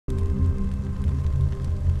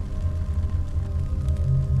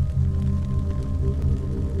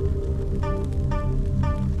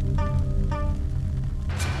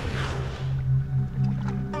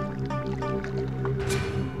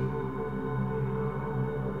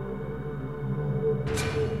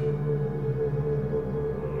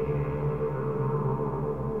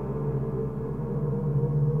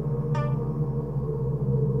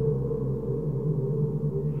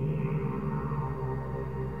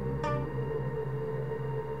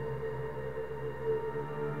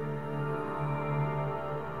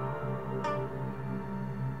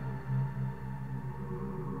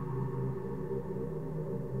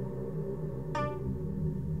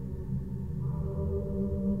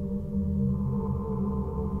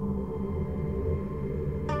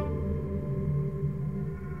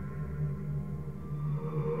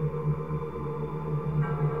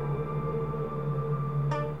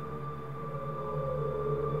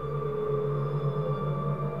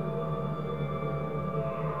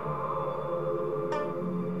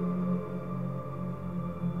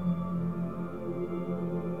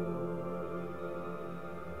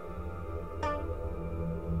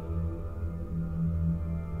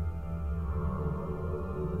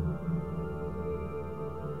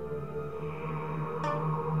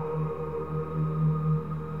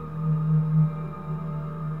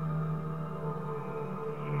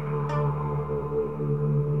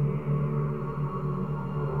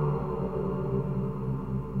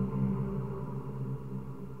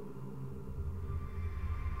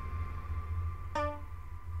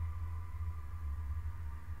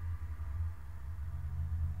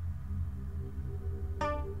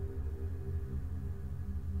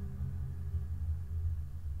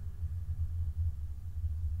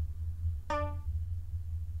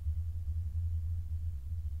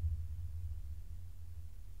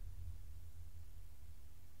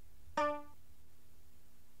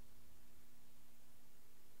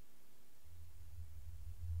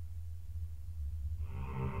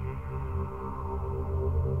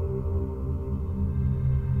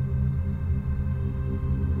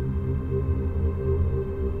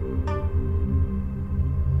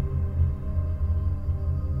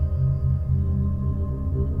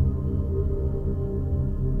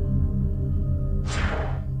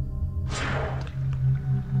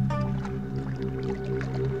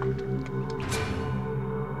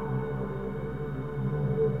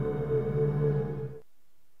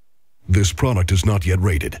This product is not yet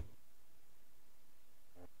rated.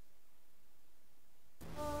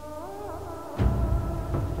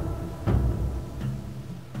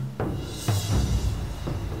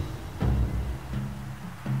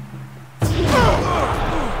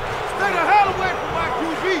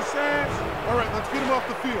 Get him off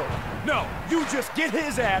the field. No, you just get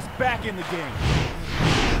his ass back in the game.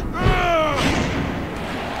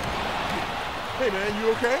 Hey man,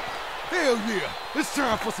 you okay? Hell yeah! It's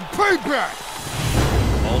time for some payback!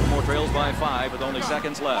 Baltimore trails by 5 with only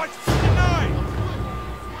seconds left.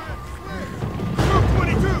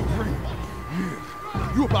 22!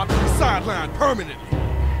 You about to be sidelined permanently.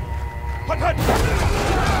 Hut, hut.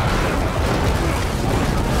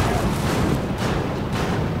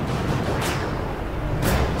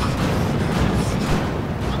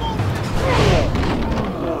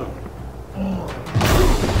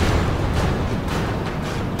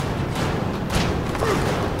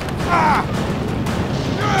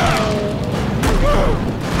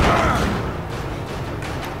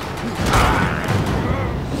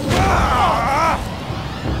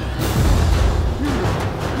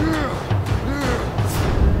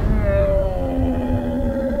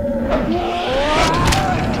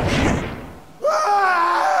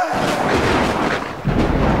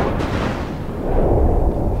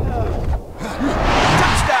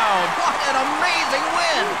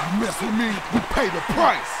 With me, you pay the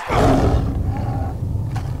price!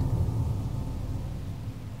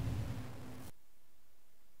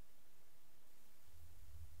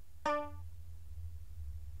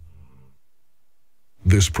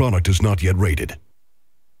 This product is not yet rated.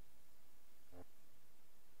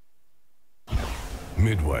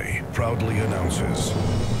 Midway proudly announces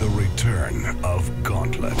the return of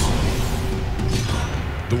Gauntlet.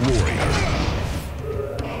 The Warrior,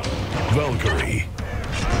 Valkyrie,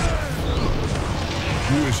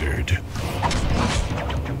 Wizard,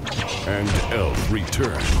 and Elf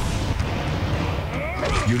return.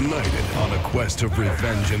 United on a quest of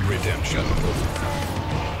revenge and redemption.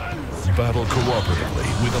 Battle cooperatively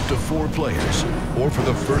with up to 4 players, or for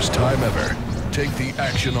the first time ever, take the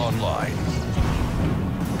action online.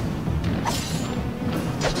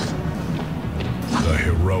 The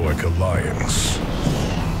heroic alliance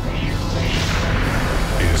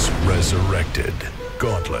is resurrected.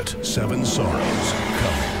 Gauntlet 7 Sorrows,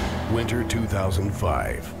 coming winter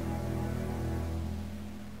 2005.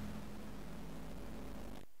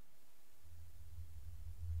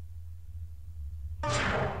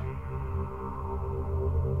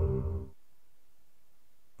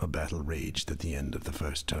 A battle raged at the end of the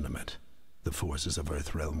first tournament. The forces of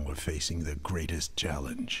Earthrealm were facing their greatest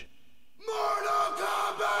challenge. Mortal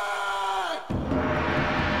Kombat!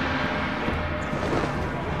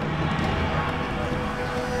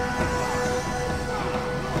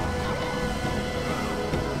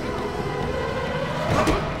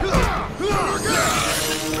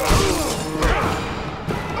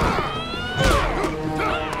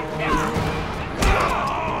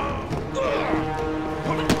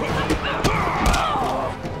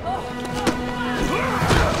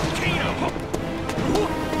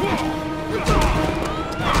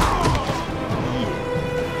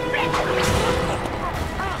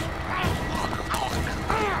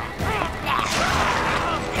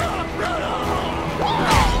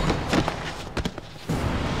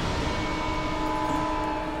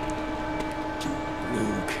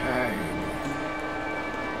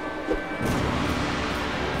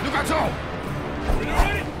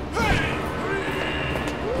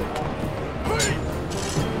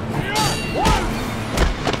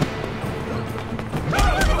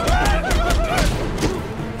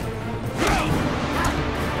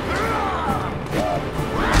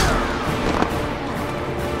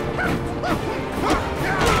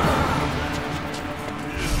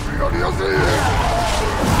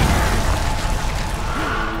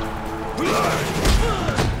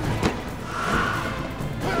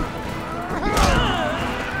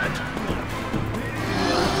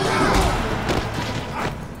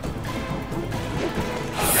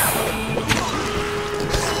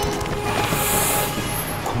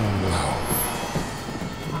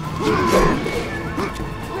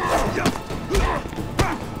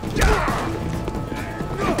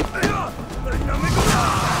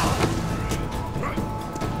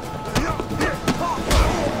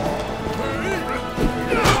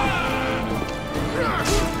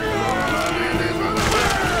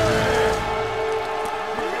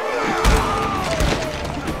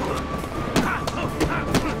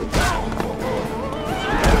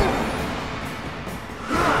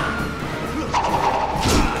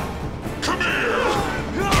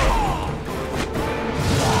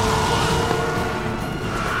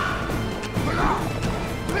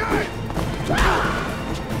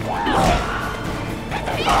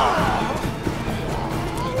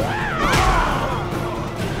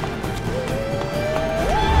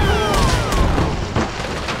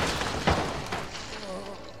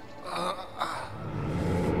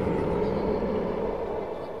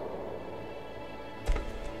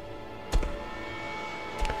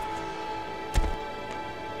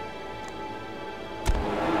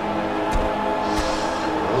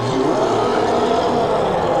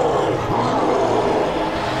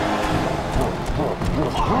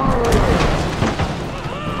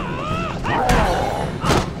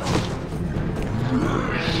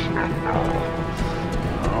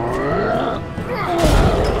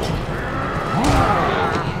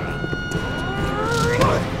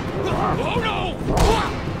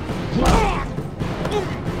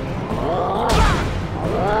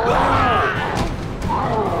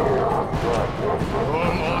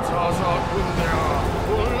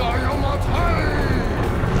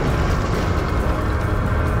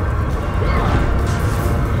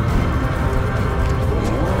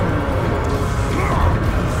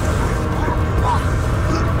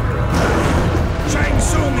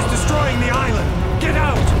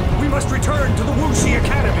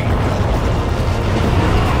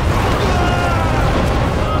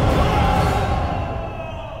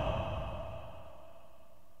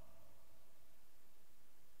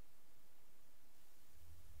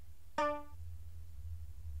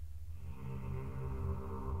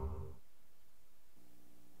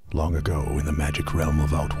 Long ago, in the magic realm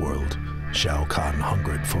of Outworld, Shao Kahn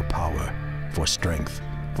hungered for power, for strength,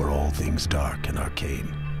 for all things dark and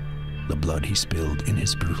arcane. The blood he spilled in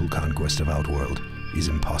his brutal conquest of Outworld is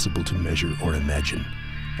impossible to measure or imagine,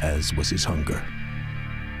 as was his hunger.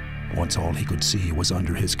 Once all he could see was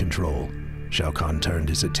under his control, Shao Kahn turned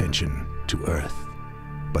his attention to Earth.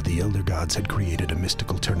 But the Elder Gods had created a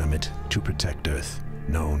mystical tournament to protect Earth,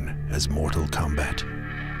 known as Mortal Kombat.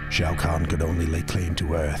 Shao Kahn could only lay claim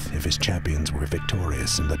to Earth if his champions were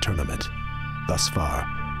victorious in the tournament. Thus far,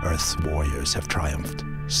 Earth's warriors have triumphed,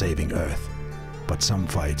 saving Earth. But some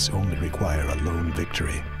fights only require a lone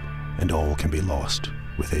victory, and all can be lost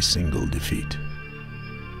with a single defeat.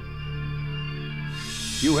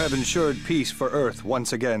 You have ensured peace for Earth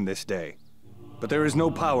once again this day. But there is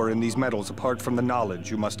no power in these medals apart from the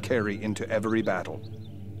knowledge you must carry into every battle.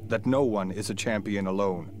 That no one is a champion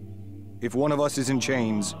alone. If one of us is in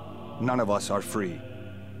chains, none of us are free.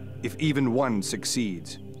 If even one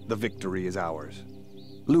succeeds, the victory is ours.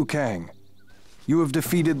 Liu Kang, you have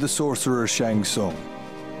defeated the sorcerer Shang Tsung.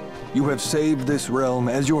 You have saved this realm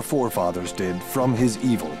as your forefathers did from his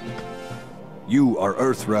evil. You are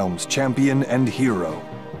Earthrealm's champion and hero.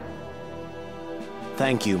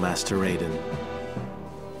 Thank you, Master Raiden.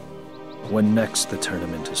 When next the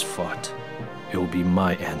tournament is fought, it will be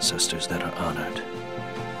my ancestors that are honored.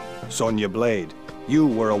 Sonya Blade, you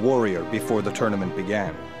were a warrior before the tournament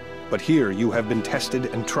began. But here you have been tested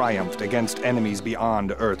and triumphed against enemies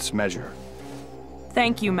beyond Earth's measure.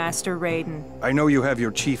 Thank you, Master Raiden. I know you have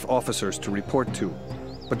your chief officers to report to,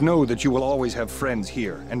 but know that you will always have friends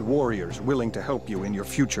here and warriors willing to help you in your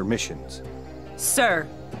future missions. Sir.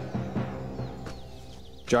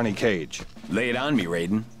 Johnny Cage. Lay it on me,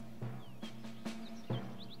 Raiden.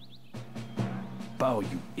 Bow,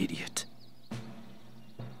 you idiot.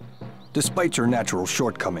 Despite your natural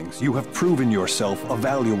shortcomings, you have proven yourself a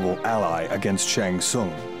valuable ally against Shang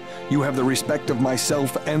Tsung. You have the respect of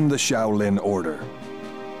myself and the Shaolin Order.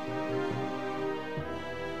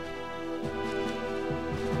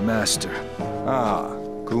 Master. Ah,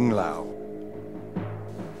 Kung Lao.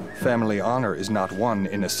 Family honor is not won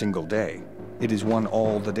in a single day. It is won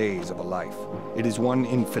all the days of a life. It is won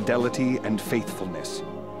in fidelity and faithfulness.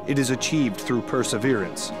 It is achieved through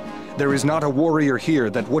perseverance. There is not a warrior here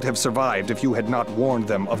that would have survived if you had not warned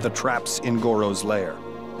them of the traps in Goro's lair.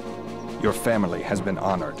 Your family has been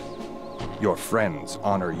honored. Your friends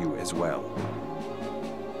honor you as well.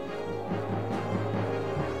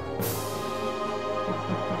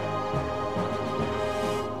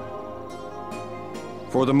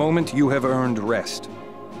 For the moment, you have earned rest.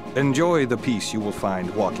 Enjoy the peace you will find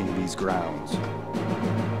walking these grounds.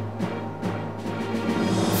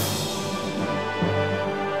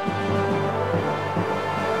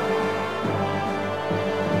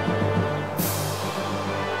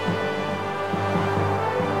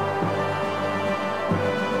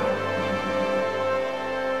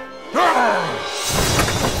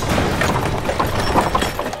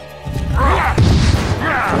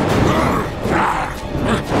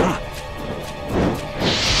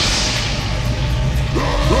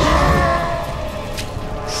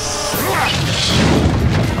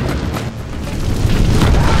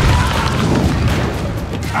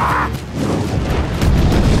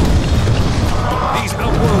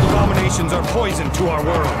 Are poison to our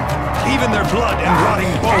world. Even their blood and rotting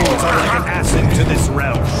bones are like an acid to this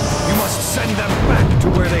realm. You must send them back to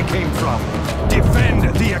where they came from.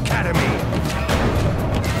 Defend the Academy.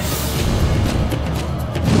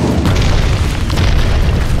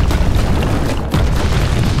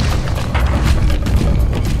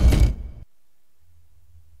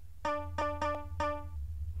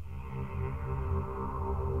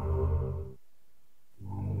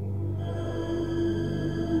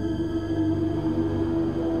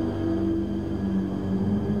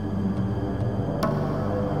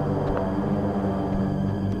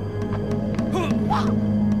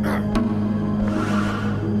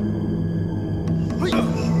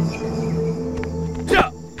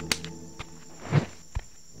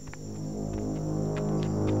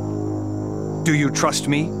 Do you trust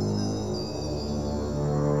me?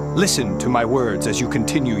 Listen to my words as you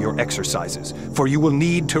continue your exercises, for you will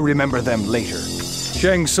need to remember them later.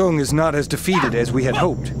 Shang Tsung is not as defeated as we had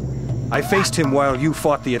hoped. I faced him while you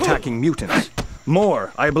fought the attacking mutants.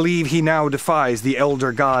 More, I believe he now defies the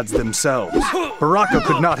Elder Gods themselves. Baraka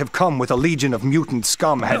could not have come with a legion of mutant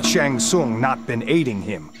scum had Shang Tsung not been aiding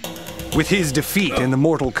him. With his defeat in the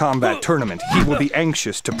Mortal Kombat tournament, he will be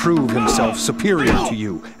anxious to prove himself superior to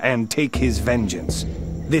you and take his vengeance.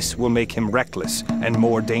 This will make him reckless and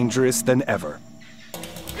more dangerous than ever.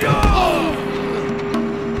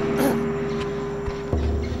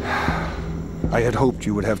 I had hoped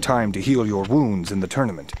you would have time to heal your wounds in the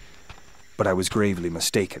tournament, but I was gravely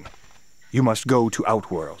mistaken. You must go to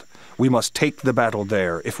Outworld. We must take the battle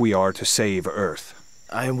there if we are to save Earth.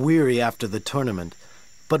 I am weary after the tournament,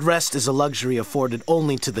 but rest is a luxury afforded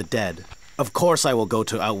only to the dead. Of course I will go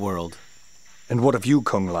to Outworld. And what of you,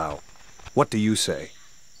 Kung Lao? What do you say?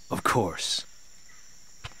 Of course.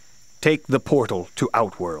 Take the portal to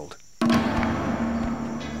Outworld.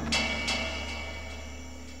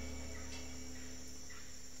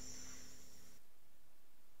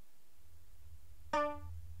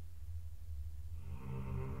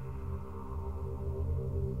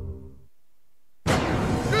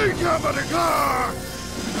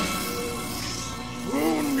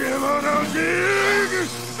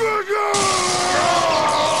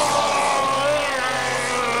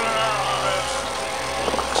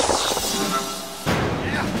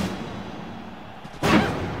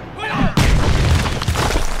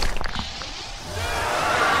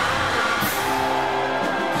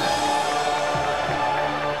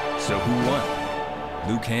 So who won?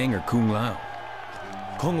 Liu Kang or Kung Lao?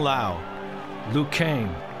 Kung Lao. Liu Kang.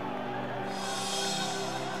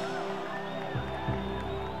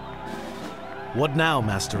 What now,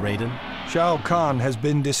 Master Raiden? Shao Kahn has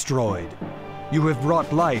been destroyed. You have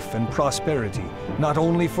brought life and prosperity, not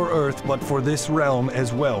only for Earth, but for this realm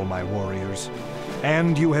as well, my warriors.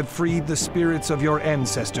 And you have freed the spirits of your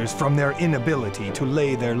ancestors from their inability to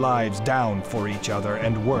lay their lives down for each other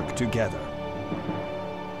and work together.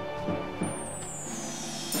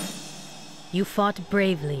 You fought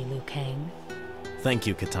bravely, Liu Kang. Thank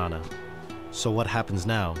you, Katana. So what happens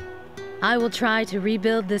now? I will try to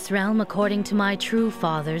rebuild this realm according to my true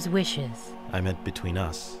father's wishes. I meant between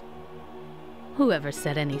us. Whoever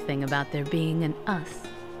said anything about there being an us?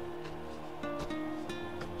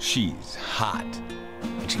 She's hot.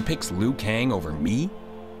 And she picks Liu Kang over me?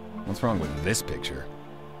 What's wrong with this picture?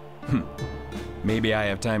 Maybe I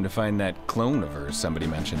have time to find that clone of hers somebody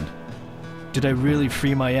mentioned. Did I really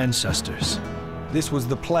free my ancestors? This was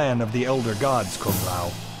the plan of the Elder Gods, Kung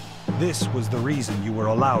Lao. This was the reason you were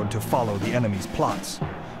allowed to follow the enemy's plots.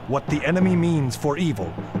 What the enemy means for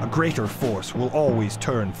evil, a greater force will always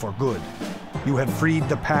turn for good. You have freed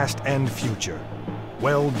the past and future.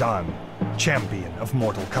 Well done, champion of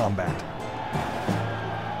Mortal Kombat.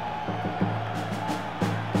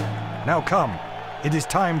 Now come, it is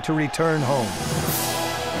time to return home.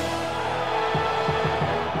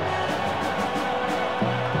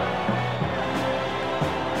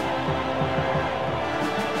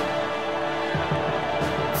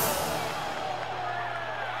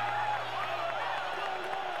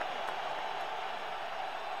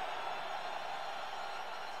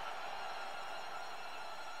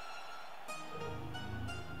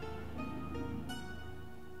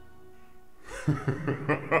 Ha ha ha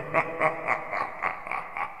ha ha!